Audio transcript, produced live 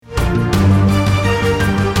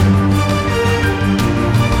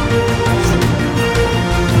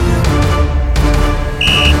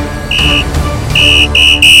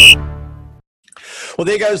Well,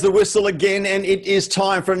 there goes the whistle again, and it is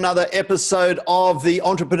time for another episode of the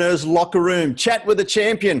Entrepreneur's Locker Room. Chat with a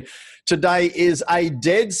champion. Today is a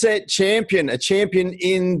dead set champion, a champion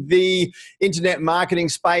in the internet marketing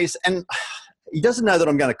space, and he doesn't know that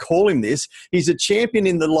I'm going to call him this. He's a champion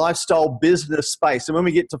in the lifestyle business space, and when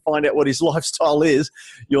we get to find out what his lifestyle is,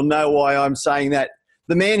 you'll know why I'm saying that.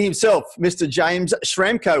 The man himself, Mr. James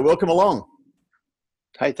Schramko. Welcome along.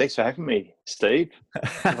 Hey, thanks for having me, Steve.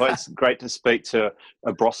 It's great to speak to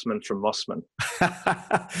a Brossman from Mossman.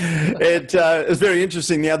 It was very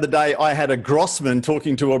interesting. The other day, I had a Grossman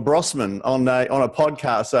talking to a Brossman on a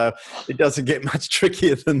podcast, so it doesn't get much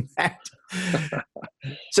trickier than that.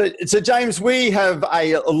 So James, we have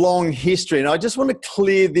a long history, and I just want to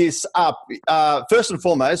clear this up. First and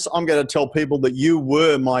foremost, I'm going to tell people that you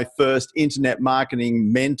were my first internet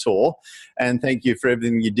marketing mentor, and thank you for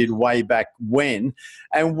everything you did way back when.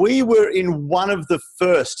 And we were in one of the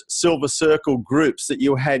first Silver Circle groups that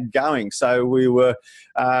you had going, so we were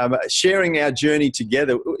sharing our journey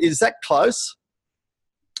together. Is that close?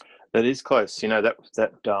 That is close. You know,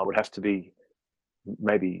 that would have to be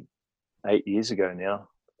maybe 8 years ago now.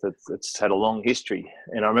 It's had a long history.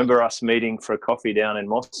 And I remember us meeting for a coffee down in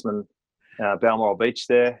Mossman, Balmoral Beach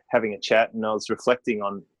there, having a chat. And I was reflecting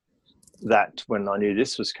on that when I knew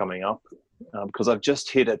this was coming up, because I've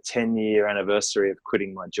just hit a 10-year anniversary of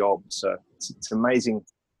quitting my job. So it's amazing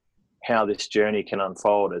how this journey can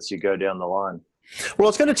unfold as you go down the line. Well, I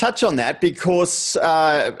was going to touch on that because,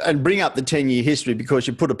 and bring up the 10-year history, because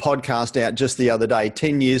you put a podcast out just the other day,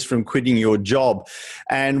 10 years from quitting your job,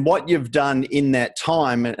 and what you've done in that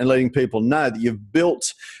time, and letting people know that you've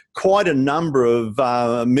built quite a number of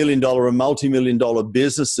million-dollar and multi-million-dollar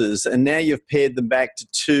businesses, and now you've paired them back to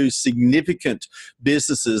two significant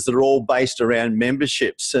businesses that are all based around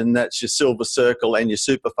memberships, and that's your Silver Circle and your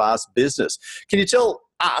SuperFastBusiness. Can you tell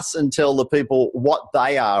us and tell the people what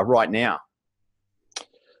they are right now?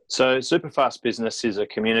 So SuperFastBusiness is a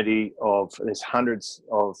community there's hundreds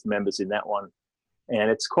of members in that one.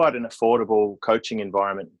 And it's quite an affordable coaching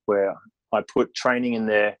environment where I put training in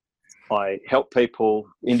there. I help people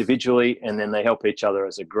individually, and then they help each other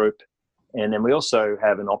as a group. And then we also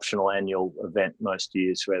have an optional annual event most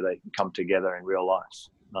years where they come together in real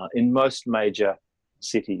life. In most major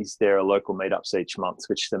cities, there are local meetups each month,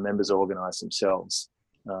 which the members organise themselves.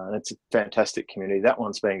 And it's a fantastic community. That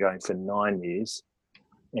one's been going for 9 years.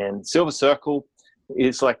 And Silver Circle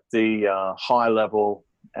is like the high-level,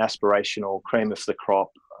 aspirational cream of the crop.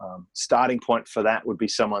 Starting point for that would be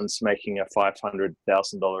someone's making a $500,000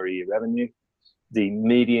 a year revenue. The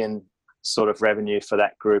median sort of revenue for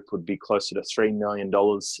that group would be closer to $3 million.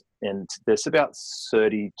 And there's about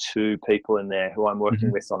 32 people in there who I'm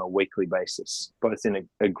working with on a weekly basis, both in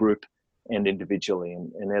a group and individually,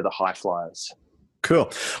 and they're the high flyers.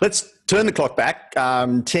 Cool. Let's turn the clock back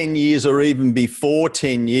 10 years or even before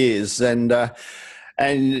 10 years. And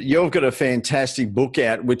you've got a fantastic book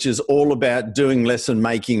out, which is all about doing less and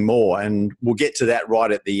making more. And we'll get to that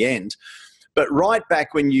right at the end. But right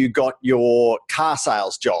back when you got your car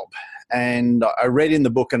sales job, and I read in the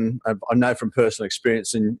book, and I know from personal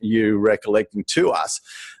experience and you recollecting to us,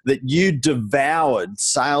 that you devoured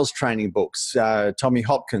sales training books, Tommy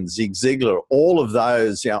Hopkins, Zig Ziglar, all of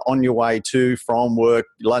those, on your way to, from work,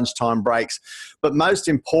 lunchtime breaks. But most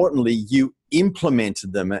importantly, you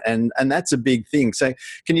implemented them, and that's a big thing. So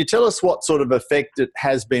can you tell us what sort of effect it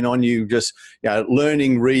has been on you, just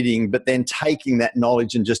learning, reading, but then taking that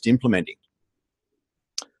knowledge and just implementing?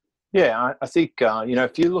 Yeah, I think,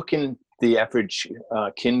 if you look in the average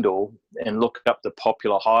Kindle and look up the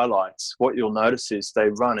popular highlights, what you'll notice is they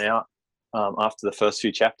run out after the first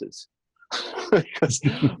few chapters because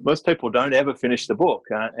most people don't ever finish the book.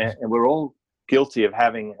 And we're all guilty of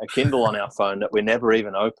having a Kindle on our phone that we never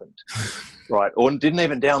even opened, right? Or didn't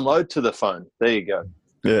even download to the phone. There you go.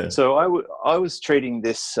 Yeah. So I was treating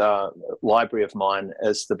this library of mine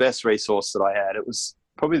as the best resource that I had. It was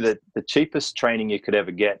probably the cheapest training you could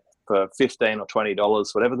ever get. For $15 or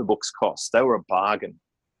 $20, whatever the books cost. They were a bargain.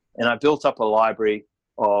 And I built up a library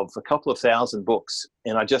of a couple of thousand books,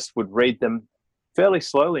 and I just would read them fairly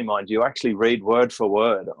slowly, mind you. I actually read word for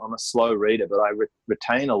word. I'm a slow reader, but I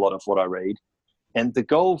retain a lot of what I read. And the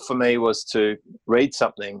goal for me was to read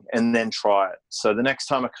something and then try it. So the next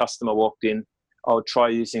time a customer walked in, I would try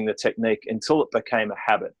using the technique until it became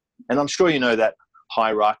a habit. And I'm sure you know that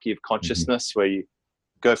hierarchy of consciousness where you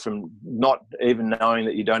go from not even knowing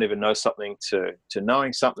that you don't even know something to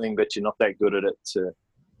knowing something, but you're not that good at it, to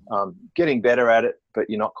getting better at it, but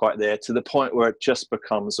you're not quite there, to the point where it just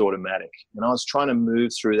becomes automatic. And I was trying to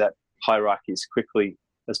move through that hierarchy as quickly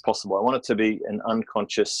as possible. I wanted to be an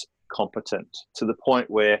unconscious competent, to the point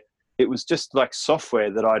where It was just like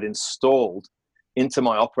software that I'd installed into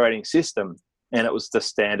my operating system, and it was the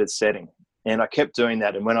standard setting. And I kept doing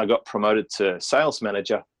that. And when I got promoted to sales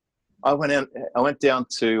manager, I went down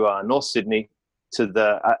to North Sydney to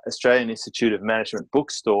the Australian Institute of Management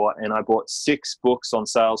bookstore, and I bought 6 books on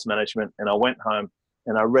sales management, and I went home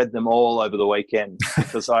and I read them all over the weekend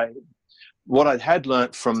because what I had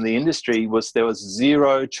learnt from the industry was there was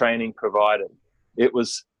zero training provided. It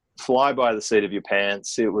was fly by the seat of your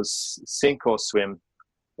pants. It was sink or swim.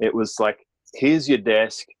 It was like, here's your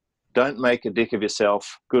desk. Don't make a dick of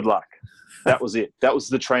yourself. Good luck. That was it. That was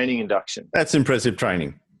the training induction. That's impressive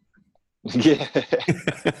training. Yeah.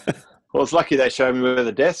 Well, it's lucky they showed me where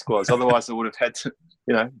the desk was. Otherwise, I would have had to,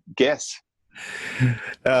 guess.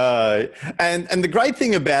 And the great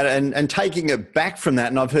thing about it, and taking it back from that,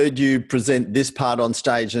 and I've heard you present this part on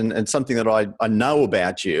stage, and something that I know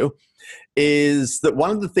about you, is that one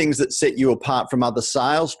of the things that set you apart from other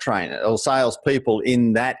sales trainers or salespeople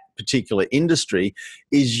in that particular industry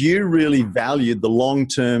is you really valued the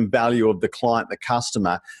long-term value of the client, the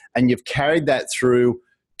customer, and you've carried that through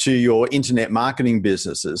to your internet marketing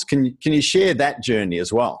businesses. Can you share that journey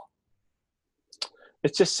as well?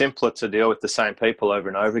 It's just simpler to deal with the same people over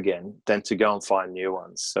and over again than to go and find new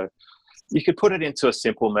ones. So you could put it into a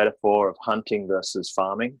simple metaphor of hunting versus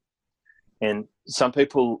farming. And some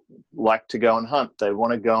people like to go and hunt. They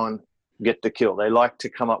want to go and get the kill. They like to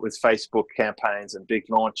come up with Facebook campaigns and big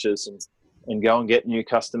launches and go and get new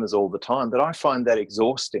customers all the time. But I find that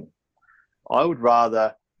exhausting. I would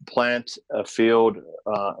rather plant a field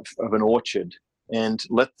of an orchard and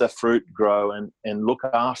let the fruit grow and look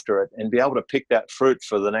after it and be able to pick that fruit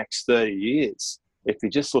for the next 30 years. If you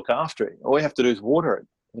just look after it, all you have to do is water it.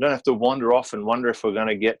 You don't have to wander off and wonder if we're going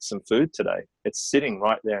to get some food today. It's sitting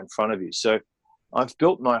right there in front of you. So I've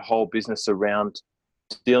built my whole business around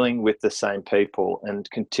dealing with the same people and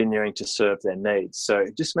continuing to serve their needs. So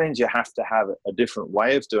it just means you have to have a different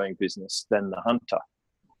way of doing business than the hunter.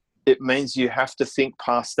 It means you have to think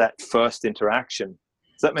past that first interaction.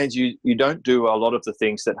 So that means you don't do a lot of the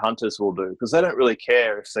things that hunters will do because they don't really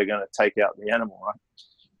care if they're going to take out the animal,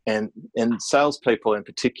 right? And salespeople in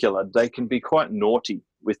particular, they can be quite naughty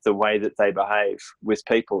with the way that they behave with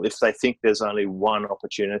people if they think there's only one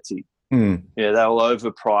opportunity. They'll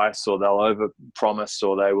overprice or they'll overpromise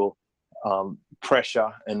or they will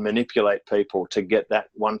pressure and manipulate people to get that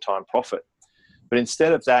one-time profit. But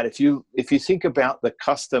instead of that, if you think about the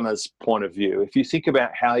customer's point of view, if you think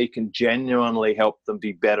about how you can genuinely help them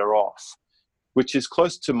be better off, which is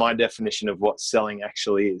close to my definition of what selling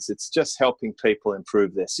actually is, it's just helping people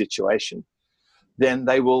improve their situation, then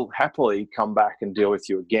they will happily come back and deal with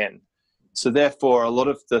you again. So therefore, a lot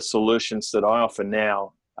of the solutions that I offer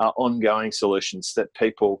now are ongoing solutions that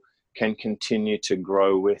people can continue to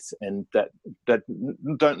grow with and that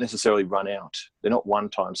don't necessarily run out. They're not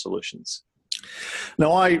one-time solutions.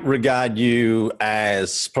 Now, I regard you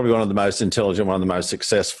as probably one of the most intelligent, one of the most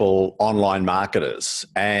successful online marketers.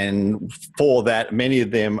 And for that, many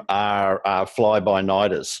of them are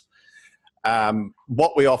fly-by-nighters.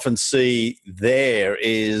 What we often see there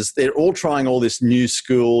is they're all trying all this new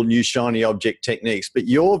school, new shiny object techniques, but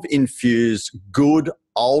you've infused good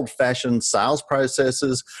old-fashioned sales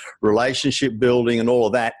processes, relationship building and all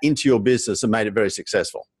of that into your business and made it very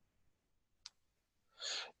successful.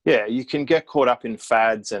 Yeah, you can get caught up in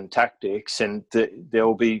fads and tactics and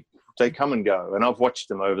they come and go. And I've watched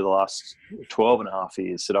them over the last 12 and a half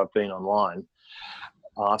years that I've been online.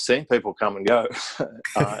 I've seen people come and go.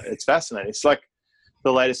 It's fascinating. It's like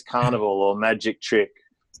the latest carnival or magic trick.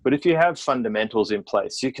 But if you have fundamentals in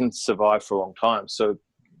place, you can survive for a long time. So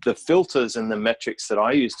the filters and the metrics that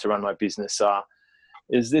I use to run my business are,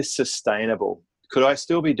 is this sustainable? Could I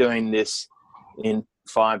still be doing this in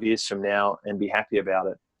 5 years from now and be happy about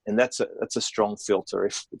it? And that's a strong filter.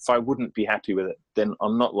 If I wouldn't be happy with it, then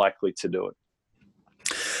I'm not likely to do it.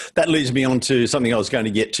 That leads me on to something I was going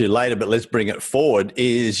to get to later, but let's bring it forward,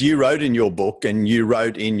 is you wrote in your book and you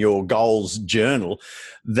wrote in your goals journal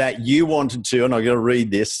that you wanted to, and I'm going to read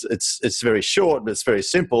this, it's very short, but it's very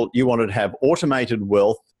simple. You wanted to have automated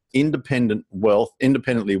wealth,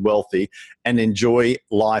 independently wealthy, and enjoy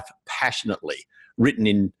life passionately, written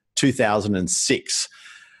in 2006.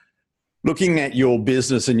 Looking at your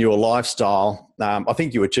business and your lifestyle, I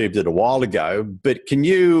think you achieved it a while ago, but can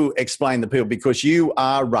you explain to people, because you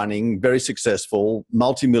are running very successful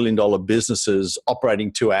multi-million-dollar businesses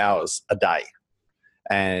operating 2 hours a day.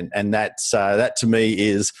 And that to me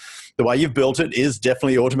is, the way you've built it is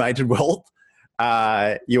definitely automated wealth.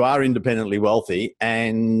 You are independently wealthy,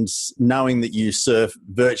 and knowing that you surf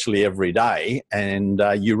virtually every day and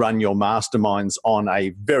you run your masterminds on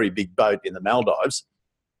a very big boat in the Maldives,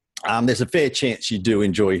 there's a fair chance you do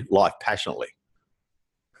enjoy life passionately.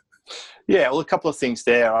 Yeah, well, a couple of things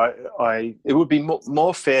there. It would be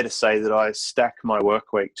more fair to say that I stack my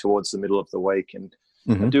work week towards the middle of the week, and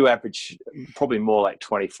I do average probably more like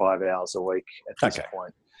 25 hours a week at this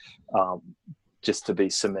point, just to be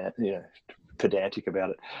pedantic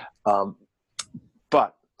about it.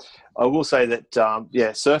 But I will say that,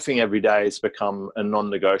 surfing every day has become a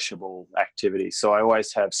non-negotiable activity. So I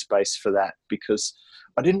always have space for that, because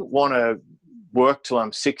I didn't want to work till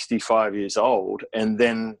I'm 65 years old and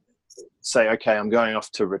then say, okay, I'm going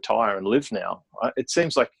off to retire and live now. It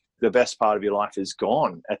seems like the best part of your life is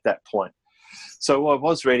gone at that point. So I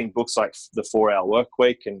was reading books like The 4-Hour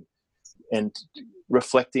Workweek and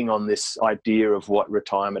reflecting on this idea of what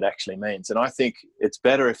retirement actually means. And I think it's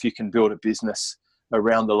better if you can build a business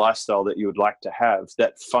around the lifestyle that you would like to have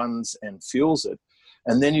that funds and fuels it.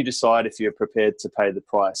 And then you decide if you're prepared to pay the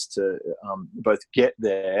price to both get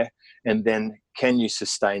there, and then can you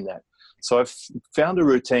sustain that? So I've found a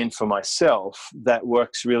routine for myself that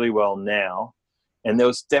works really well now. And there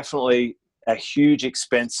was definitely a huge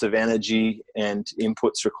expense of energy and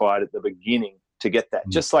inputs required at the beginning to get that.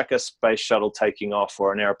 Just like a space shuttle taking off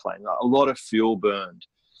or an airplane, a lot of fuel burned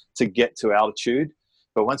to get to altitude.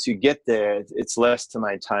 But once you get there, it's less to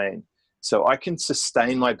maintain. So I can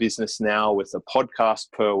sustain my business now with a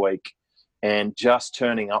podcast per week and just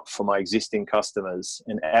turning up for my existing customers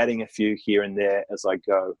and adding a few here and there as I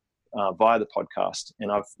go via the podcast.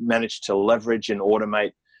 And I've managed to leverage and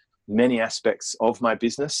automate many aspects of my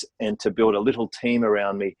business and to build a little team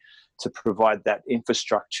around me to provide that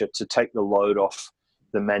infrastructure to take the load off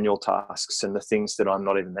the manual tasks and the things that I'm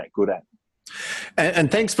not even that good at. And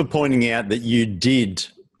thanks for pointing out that you did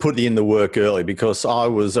put in the work early, because I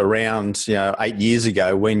was around 8 years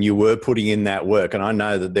ago when you were putting in that work, and I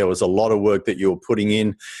know that there was a lot of work that you were putting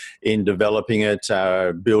in developing it,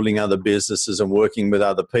 building other businesses and working with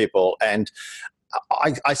other people. And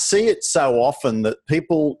I see it so often that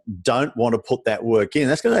people don't want to put that work in.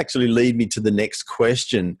 That's going to actually lead me to the next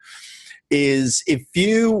question, is if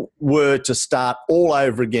you were to start all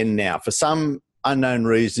over again now, for some unknown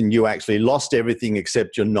reason you actually lost everything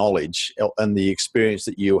except your knowledge and the experience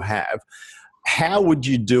that you have, how would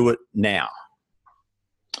you do it now?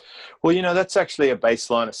 Well, that's actually a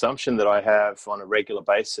baseline assumption that I have on a regular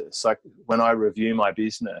basis. Like when I review my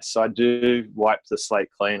business, I do wipe the slate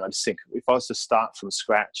clean. I just think if I was to start from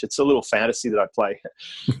scratch, it's a little fantasy that I play.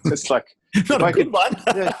 It's like not a good one.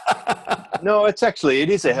 No, it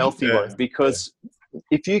is a healthy one, because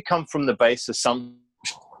if you come from the base assumption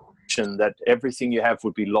that everything you have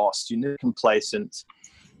would be lost, you're complacent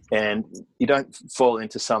and you don't fall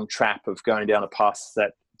into some trap of going down a path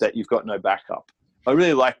that you've got no backup. I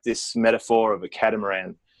really like this metaphor of a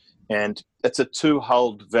catamaran, and it's a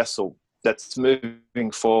two-hulled vessel that's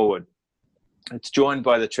moving forward. It's joined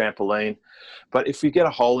by the trampoline, but if you get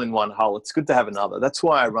a hole in one hull, it's good to have another. That's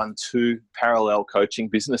why I run two parallel coaching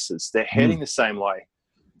businesses. They're heading the same way.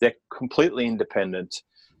 They're completely independent.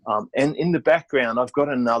 And in the background, I've got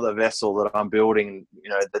another vessel that I'm building,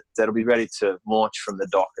 that'll be ready to launch from the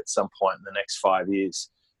dock at some point in the next 5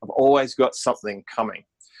 years. I've always got something coming.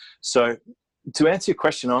 So to answer your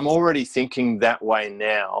question, I'm already thinking that way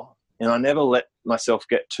now, and I never let myself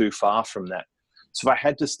get too far from that. So if I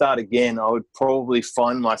had to start again, I would probably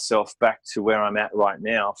find myself back to where I'm at right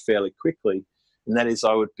now fairly quickly. And that is,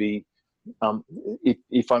 I would be,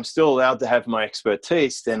 if I'm still allowed to have my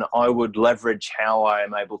expertise, then I would leverage how I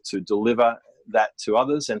am able to deliver that to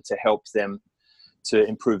others and to help them to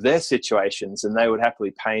improve their situations, and they would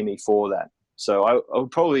happily pay me for that. So I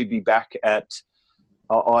would probably be back at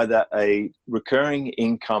either a recurring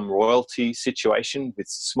income royalty situation with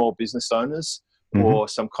small business owners or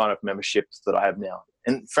some kind of membership that I have now.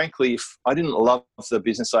 And frankly, if I didn't love the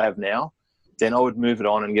business I have now, then I would move it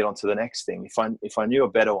on and get on to the next thing if I knew a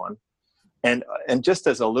better one. And just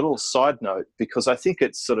as a little side note, because I think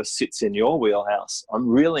it sort of sits in your wheelhouse, I'm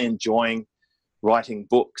really enjoying writing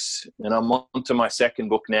books, and I'm on to my second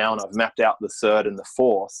book now, and I've mapped out the third and the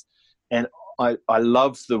fourth. And I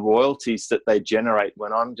love the royalties that they generate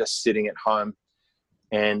when I'm just sitting at home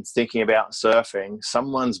and thinking about surfing.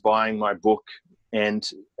 Someone's buying my book and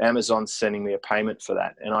Amazon's sending me a payment for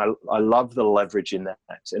that. And I love the leverage in that.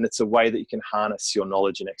 And it's a way that you can harness your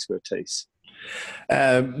knowledge and expertise.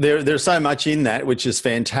 There's so much in that, which is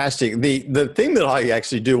fantastic. The thing that I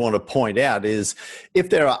actually do want to point out is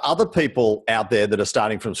if there are other people out there that are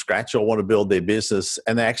starting from scratch or want to build their business,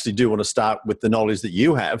 and they actually do want to start with the knowledge that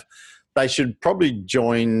you have, they should probably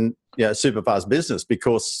join SuperFast Business,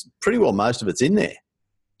 because pretty well most of it's in there.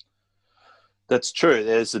 That's true.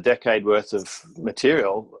 There's a decade worth of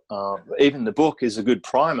material. Even the book is a good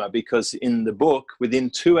primer, because in the book, within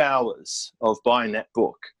 2 hours of buying that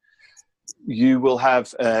book, you will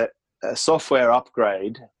have a software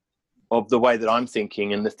upgrade of the way that I'm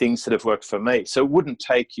thinking and the things that have worked for me. So it wouldn't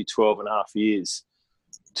take you 12 and a half years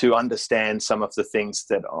to understand some of the things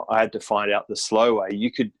that I had to find out the slow way. You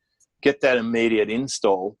could get that immediate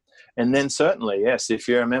install. And then certainly, yes, if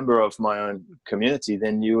you're a member of my own community,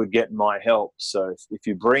 then you would get my help. So if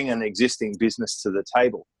you bring an existing business to the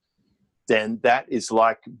table, then that is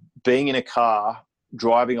like being in a car,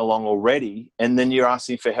 driving along already, and then you're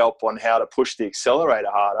asking for help on how to push the accelerator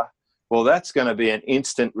harder. Well, that's going to be an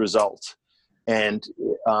instant result. And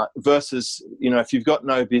versus, if you've got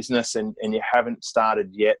no business and you haven't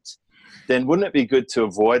started yet, then wouldn't it be good to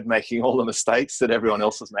avoid making all the mistakes that everyone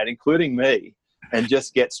else has made, including me, and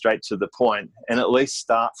just get straight to the point and at least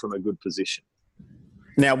start from a good position?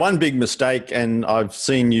 Now, one big mistake, and I've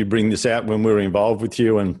seen you bring this out when we were involved with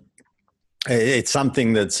you, and it's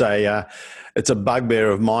something that's it's a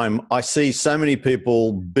bugbear of mine. I see so many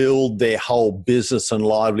people build their whole business and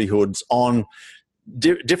livelihoods on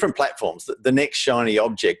different platforms, the next shiny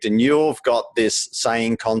object. And you've got this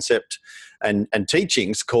saying, concept and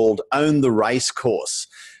teachings called Own the Race Course.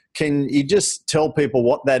 Can you just tell people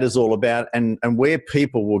what that is all about and where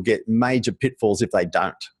people will get major pitfalls if they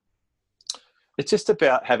don't? It's just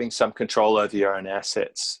about having some control over your own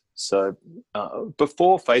assets. So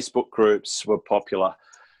before Facebook groups were popular,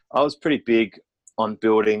 I was pretty big on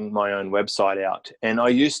building my own website out. And I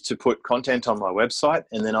used to put content on my website,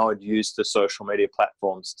 and then I would use the social media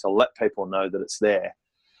platforms to let people know that it's there.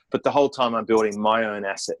 But the whole time I'm building my own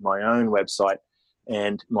asset, my own website,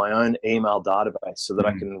 and my own email database so that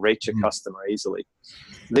I can reach a customer easily.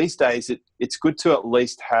 These days, it's good to at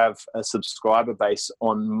least have a subscriber base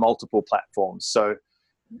on multiple platforms. So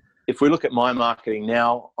if we look at my marketing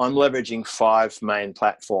now, I'm leveraging 5 main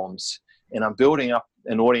platforms, and I'm building up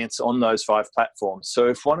an audience on those 5 platforms. So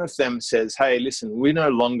if one of them says, hey, listen, we no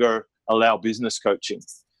longer allow business coaching,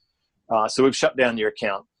 so we've shut down your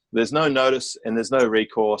account, there's no notice and there's no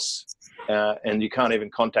recourse, and you can't even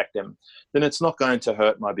contact them, then it's not going to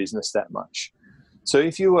hurt my business that much. So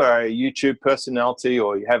if you are a YouTube personality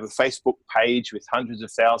or you have a Facebook page with hundreds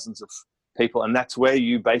of thousands of people, and that's where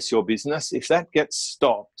you base your business, if that gets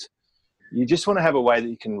stopped, you just want to have a way that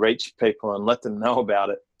you can reach people and let them know about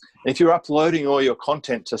it. If you're uploading all your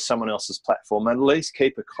content to someone else's platform, at least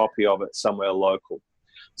keep a copy of it somewhere local.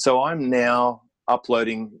 So I'm now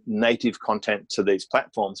uploading native content to these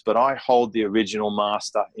platforms, but I hold the original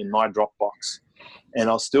master in my Dropbox, and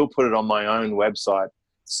I'll still put it on my own website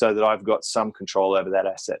so that I've got some control over that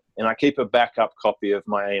asset. And I keep a backup copy of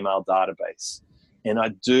my email database. And I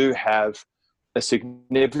do have a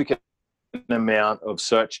significant amount of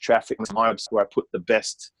search traffic on my website where I put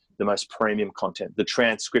the most premium content, the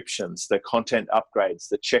transcriptions, the content upgrades,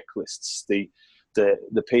 the checklists, the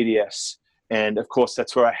PDFs. And of course,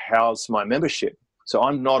 that's where I house my membership. So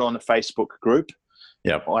I'm not on a Facebook group.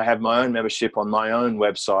 Yep. I have my own membership on my own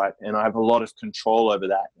website, and I have a lot of control over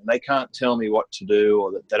that. And they can't tell me what to do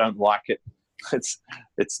or that they don't like it. It's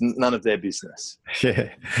none of their business. Yeah.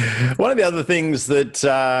 One of the other things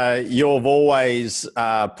that you've always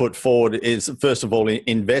put forward is, first of all,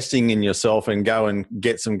 investing in yourself and go and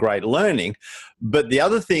get some great learning. But the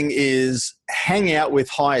other thing is hang out with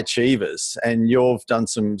high achievers. And you've done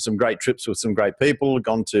some great trips with some great people,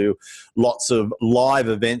 gone to lots of live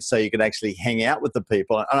events so you can actually hang out with the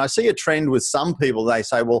people. And I see a trend with some people, they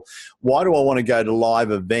say, well, why do I want to go to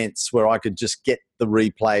live events where I could just get the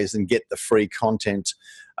replays and get the free content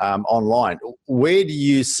online? Where do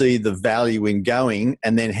you see the value in going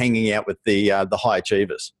and then hanging out with the high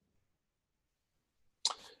achievers?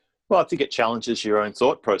 Well, I think it challenges your own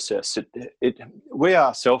thought process. We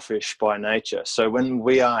are selfish by nature. So when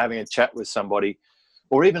we are having a chat with somebody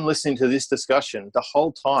or even listening to this discussion, the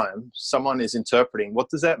whole time someone is interpreting, what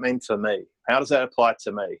does that mean for me? How does that apply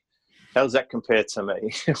to me? How does that compare to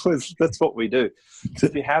me? That's what we do. So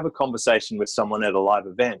if you have a conversation with someone at a live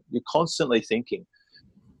event, you're constantly thinking,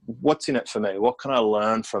 what's in it for me? What can I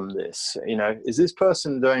learn from this? Is this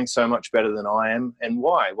person doing so much better than I am? And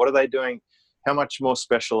why? What are they doing? How much more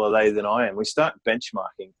special are they than I am? We start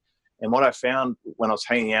benchmarking. And what I found when I was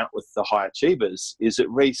hanging out with the high achievers is it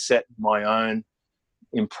reset my own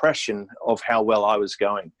impression of how well I was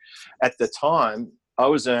going. At the time, I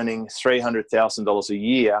was earning $300,000 a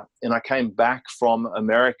year, and I came back from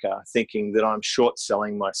America thinking that I'm short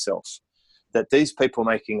selling myself, that these people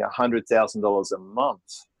making $100,000 a month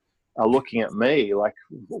are looking at me like,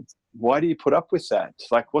 why do you put up with that?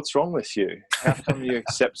 Like, what's wrong with you? How come you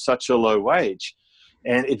accept such a low wage?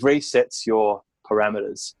 And it resets your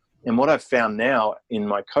parameters. And what I've found now in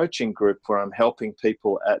my coaching group, where I'm helping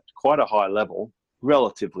people at quite a high level,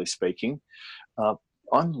 relatively speaking,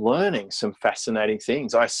 I'm learning some fascinating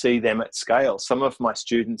things. I see them at scale. Some of my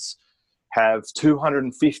students have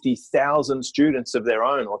 250,000 students of their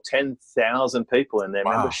own, or 10,000 people in their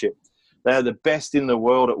membership. They are the best in the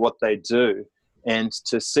world at what they do. And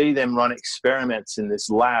to see them run experiments in this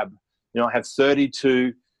lab, I have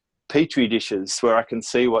 32 Petri dishes where I can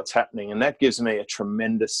see what's happening. And that gives me a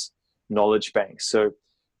tremendous knowledge bank. So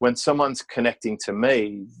when someone's connecting to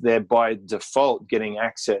me, they're by default getting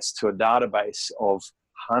access to a database of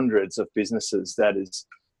hundreds of businesses that has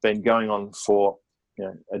been going on for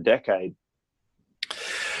a decade.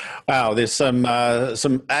 Wow, there's some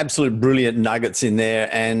absolute brilliant nuggets in there,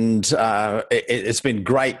 and it's been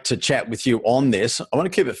great to chat with you on this. I want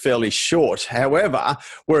to keep it fairly short. However,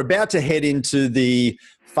 we're about to head into the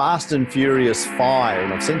Fast and Furious 5,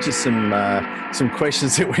 and I've sent you some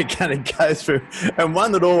questions that we're going to go through, and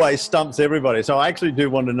one that always stumps everybody. So I actually do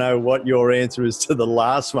want to know what your answer is to the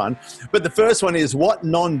last one. But the first one is, what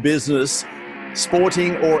non-business,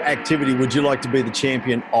 sporting or activity would you like to be the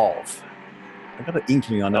champion of? I've got an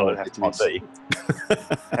inkling I know what it might be.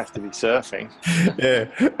 Have to be surfing. Yeah,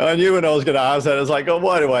 I knew when I was going to ask that. I was like, oh,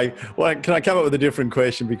 why can I come up with a different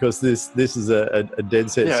question, because this is a dead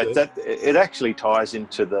set. It actually ties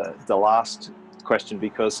into the last question,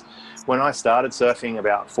 because when I started surfing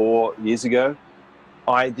about 4 years ago,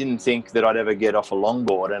 I didn't think that I'd ever get off a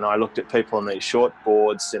longboard, and I looked at people on these short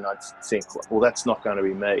boards and I'd think, well, that's not going to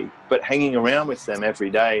be me. But hanging around with them every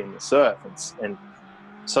day in the surf, and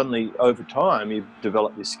suddenly over time you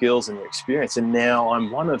develop your skills and your experience, and now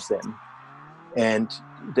I'm one of them. And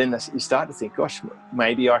then you start to think, gosh,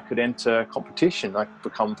 maybe I could enter competition. I could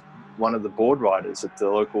become one of the board riders at the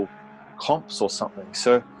local comps or something.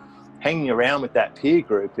 So hanging around with that peer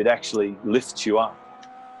group, it actually lifts you up.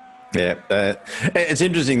 Yeah, it's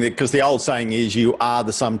interesting because the old saying is, you are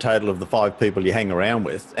the sum total of the 5 people you hang around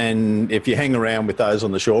with. And if you hang around with those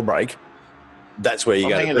on the shore break, that's where you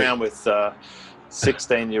go. I'm hanging around with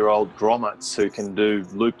 16-year-old grommets who can do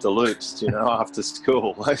loop-the-loops, after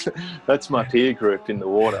school. That's my peer group in the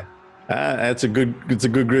water. It's a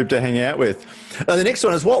good group to hang out with. The next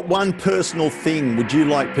one is, what one personal thing would you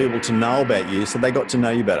like people to know about you so they got to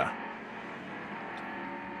know you better?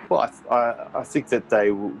 Well, I think that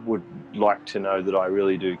they would like to know that I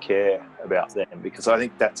really do care about them, because I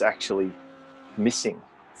think that's actually missing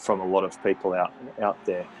from a lot of people out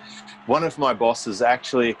there. One of my bosses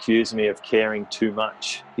actually accused me of caring too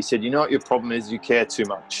much. He said, you know what your problem is? You care too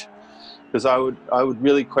much. Because I would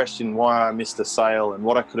really question why I missed a sale and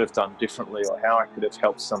what I could have done differently, or how I could have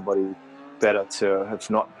helped somebody better to have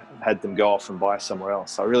not had them go off and buy somewhere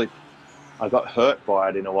else. I got hurt by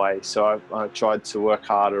it in a way. So I tried to work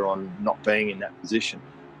harder on not being in that position.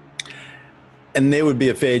 And there would be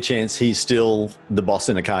a fair chance he's still the boss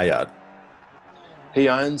in a car yard. He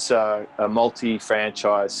owns a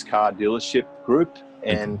multi-franchise car dealership group,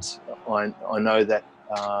 and I know that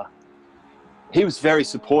he was very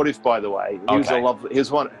supportive. By the way, he was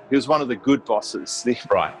He was one of the good bosses.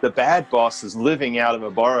 The bad boss is living out of a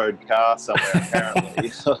borrowed car somewhere,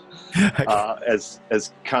 apparently,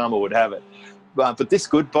 as karma would have it. But this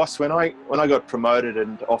good boss, when I got promoted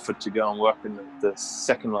and offered to go and work in the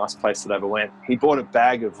second last place that I ever went, he bought a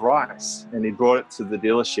bag of rice and he brought it to the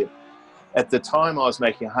dealership. At the time, I was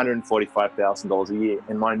making $145,000 a year,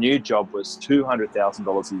 and my new job was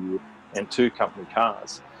 $200,000 a year and 2 company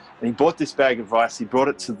cars. And he bought this bag of rice, he brought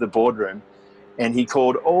it to the boardroom, and he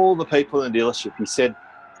called all the people in the dealership. He said,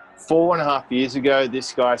 4.5 years ago,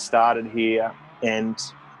 this guy started here, and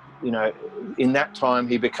in that time,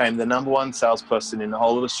 he became the #1 salesperson in the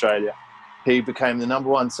whole of Australia. He became the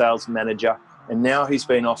 #1 sales manager. And now he's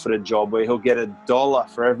been offered a job where he'll get $1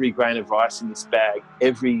 for every grain of rice in this bag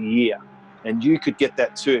every year. And you could get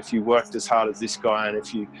that too if you worked as hard as this guy and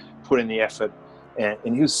if you put in the effort.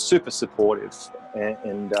 And he was super supportive.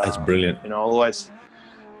 And that's brilliant. I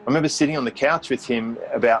remember sitting on the couch with him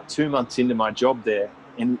about 2 months into my job there.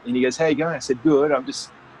 And he goes, how you going? I said, good. I'm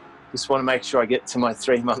just want to make sure I get to my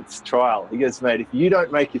 3-month trial. He goes, mate, if you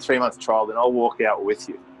don't make your 3-month trial, then I'll walk out with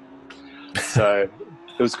you. So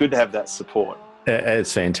it was good to have that support.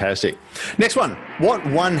 It's fantastic. Next one. What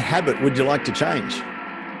one habit would you like to change?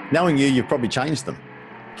 Knowing you've probably changed them.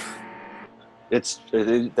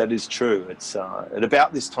 That is true. It's at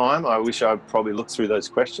about this time, I wish I'd probably looked through those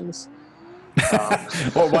questions.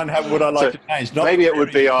 What one habit would I like to change? Maybe it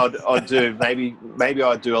would be I'd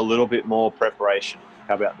do a little bit more preparation.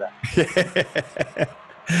 How about that?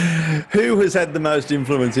 Who has had the most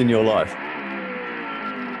influence in your life?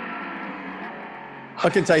 I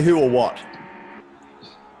can say who or what.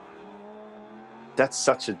 That's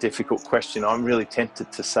such a difficult question. I'm really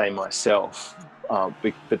tempted to say myself,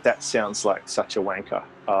 but that sounds like such a wanker.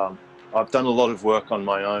 I've done a lot of work on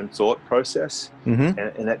my own thought process,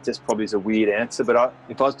 and that just probably is a weird answer. But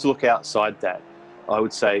if I was to look outside that, I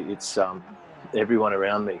would say it's everyone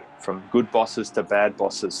around me, from good bosses to bad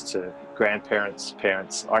bosses to grandparents,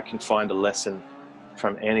 parents. I can find a lesson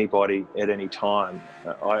from anybody at any time.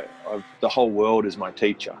 The whole world is my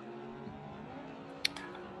teacher.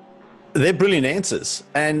 They're brilliant answers.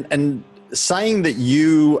 And saying that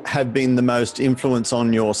you have been the most influence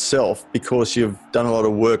on yourself because you've done a lot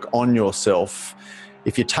of work on yourself,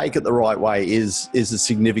 if you take it the right way, is a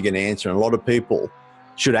significant answer. And a lot of people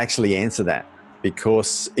should actually answer that,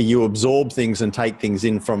 because you absorb things and take things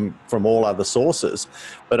in from all other sources.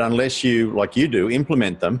 But unless you, like you do,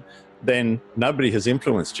 implement them, then nobody has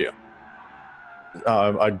influenced you.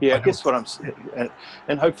 I guess what I'm saying,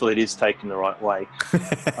 and hopefully it is taken the right way.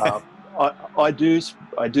 I do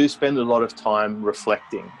spend a lot of time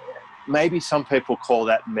reflecting. Maybe some people call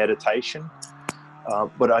that meditation,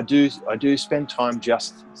 but I do spend time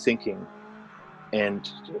just thinking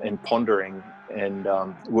and pondering and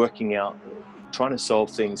working out, trying to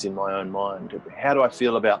solve things in my own mind. How do I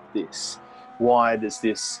feel about this? Why does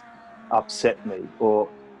this upset me? Or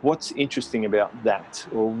what's interesting about that?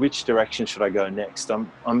 Or which direction should I go next?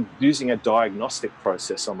 I'm using a diagnostic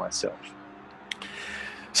process on myself.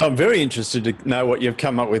 So I'm very interested to know what you've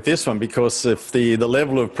come up with this one, because if the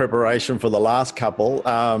level of preparation for the last couple,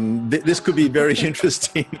 this could be very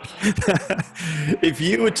interesting. If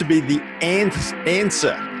you were to be the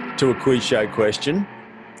answer to a quiz show question,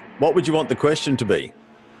 what would you want the question to be?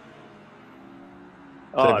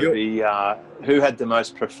 Who had the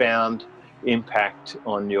most profound impact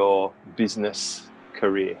on your business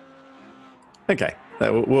career? Okay.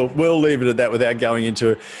 We'll leave it at that without going into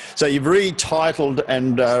it. So you've retitled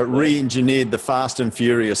and re-engineered the Fast and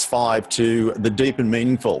Furious 5 to the Deep and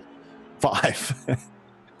Meaningful 5.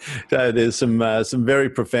 So there's some very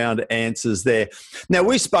profound answers there. Now,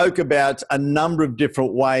 we spoke about a number of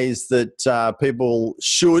different ways that people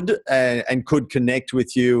should and could connect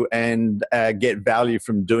with you and get value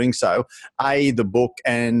from doing so. The book,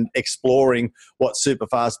 and exploring what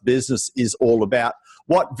SuperFast Business is all about.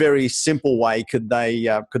 What very simple way could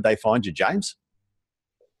they find you, James?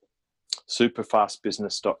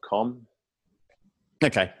 SuperFastBusiness.com.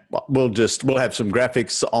 Okay, well, we'll have some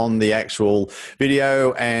graphics on the actual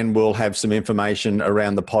video, and we'll have some information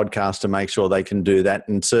around the podcast to make sure they can do that.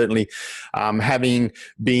 And certainly, having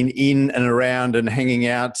been in and around and hanging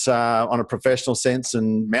out on a professional sense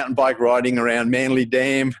and mountain bike riding around Manly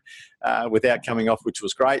Dam without coming off, which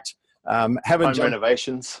was great. Home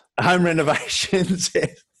renovations.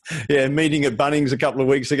 Yeah, meeting at Bunnings a couple of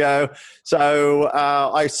weeks ago. So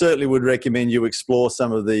I certainly would recommend you explore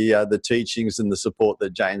some of the teachings and the support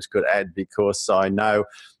that James could add, because I know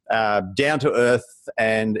down to earth,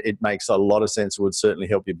 and it makes a lot of sense. It would certainly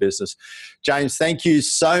help your business. James, thank you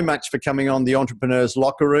so much for coming on the Entrepreneur's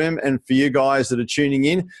Locker Room. And for you guys that are tuning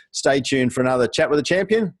in, stay tuned for another Chat with a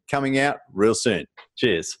Champion coming out real soon.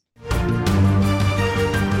 Cheers.